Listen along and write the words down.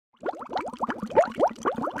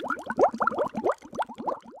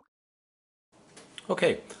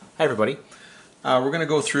Okay, hi everybody. We're going to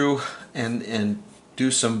go through and do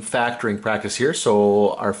some factoring practice here.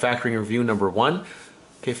 So our factoring review number 1.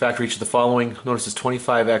 Okay, factor each of the following. Notice it's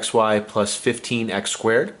 25xy plus 15x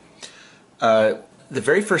squared. The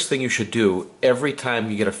very first thing you should do every time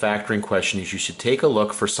you get a factoring question is you should take a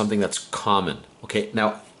look for something that's common. Okay,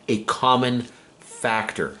 now a common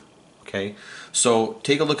factor. Okay, so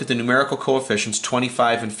take a look at the numerical coefficients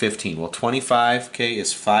 25 and 15. Well, 25, okay,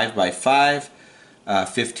 is 5 by 5.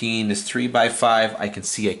 15 is 3 by 5. I can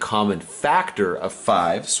see a common factor of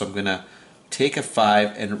 5, so I'm going to take a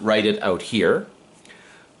 5 and write it out here.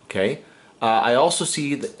 Okay. I also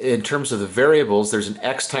see that in terms of the variables, there's an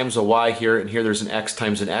x times a y here, and here there's an x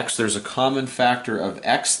times an x. There's a common factor of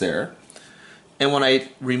x there. And when I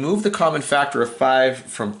remove the common factor of 5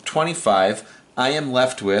 from 25, I am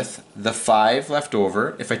left with the 5 left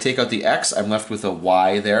over. If I take out the x, I'm left with a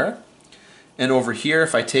y there. And over here,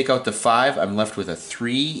 if I take out the 5, I'm left with a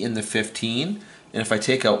 3 in the 15. And if I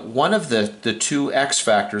take out one of the two x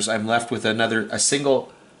factors, I'm left with a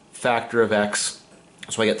single factor of x.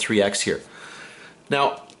 So I get 3x here.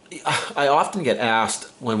 Now, I often get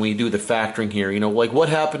asked when we do the factoring here, you know, like what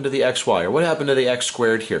happened to the xy or what happened to the x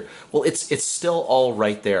squared here? Well, it's still all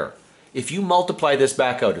right there. If you multiply this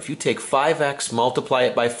back out, if you take 5x, multiply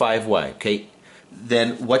it by 5y, okay,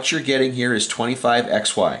 then what you're getting here is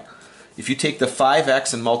 25xy. If you take the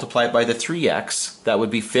 5x and multiply it by the 3x, that would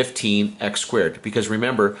be 15x squared. Because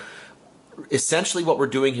remember, essentially what we're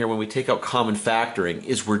doing here when we take out common factoring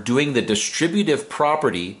is we're doing the distributive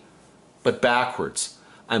property, but backwards.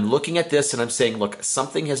 I'm looking at this and I'm saying, look,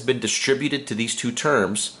 something has been distributed to these two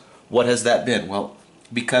terms. What has that been? Well,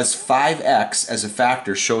 because 5x as a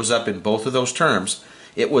factor shows up in both of those terms,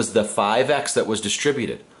 it was the 5x that was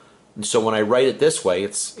distributed. And so when I write it this way,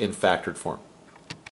 it's in factored form.